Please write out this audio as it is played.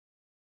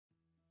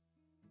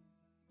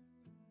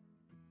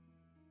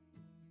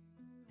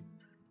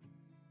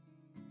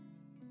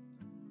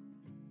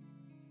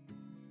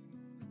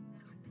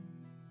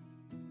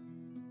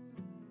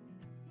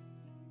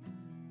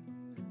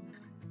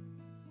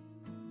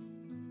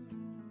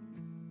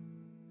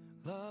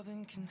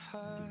Loving can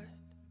hurt.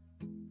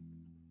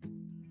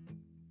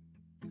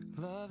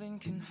 Loving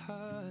can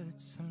hurt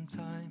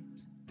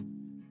sometimes,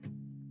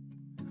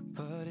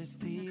 but it's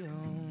the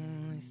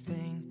only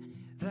thing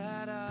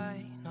that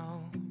I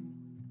know.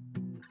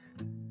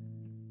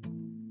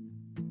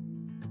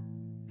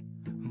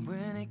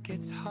 When it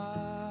gets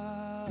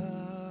hard,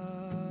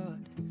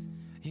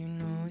 you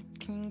know it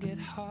can get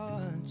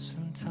hard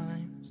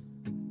sometimes.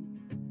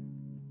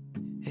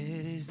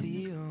 It is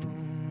the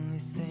only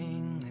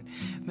thing that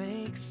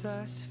makes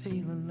us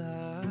feel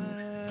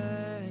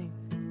alive.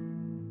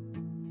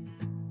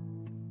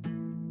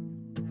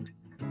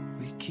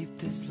 We keep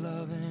this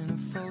love in a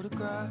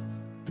photograph.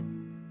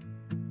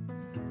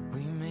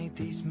 We made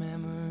these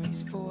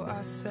memories for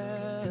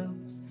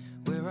ourselves,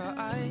 where our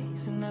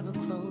eyes are never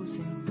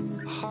closing,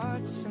 our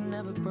hearts are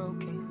never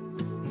broken,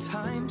 and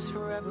time's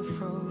forever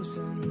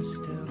frozen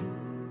still.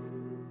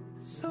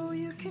 So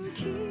you can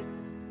keep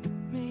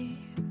me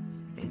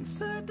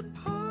inside the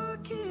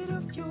pocket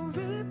of your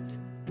ripped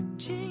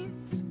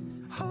jeans,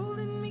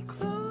 holding me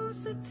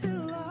closer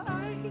till our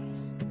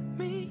eyes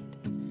meet,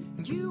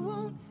 and you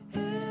won't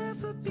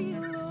ever be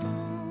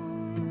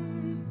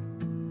alone.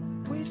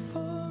 Wait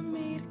for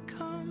me to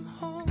come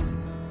home.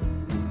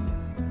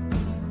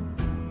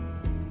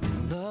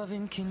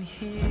 Loving can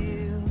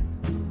heal,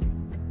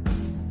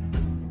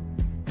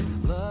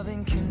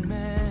 loving can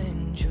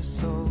mend your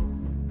soul,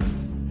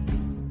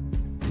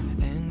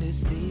 and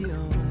it's the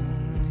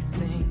only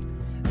thing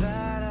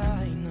that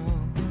I know.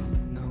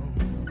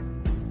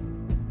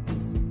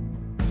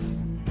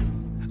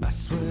 I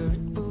swear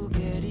it will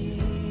get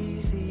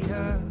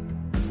easier.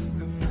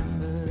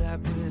 Remember that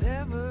with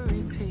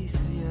every piece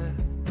of you.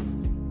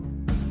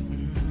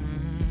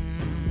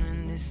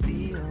 And it's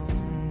the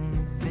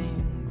only thing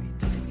we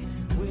take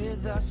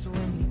with us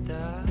when we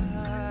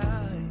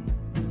die.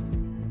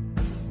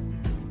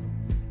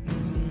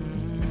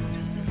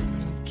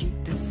 Keep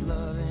this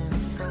love in a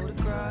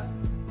photograph.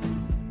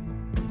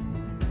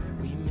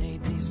 We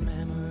made these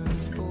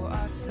memories for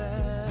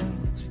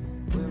ourselves,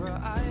 where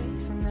our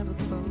eyes are never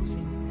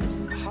closing,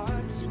 our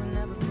hearts were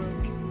never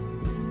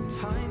broken,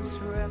 time's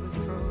forever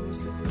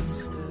frozen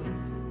still.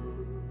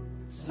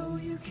 So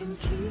you can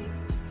keep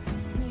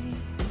me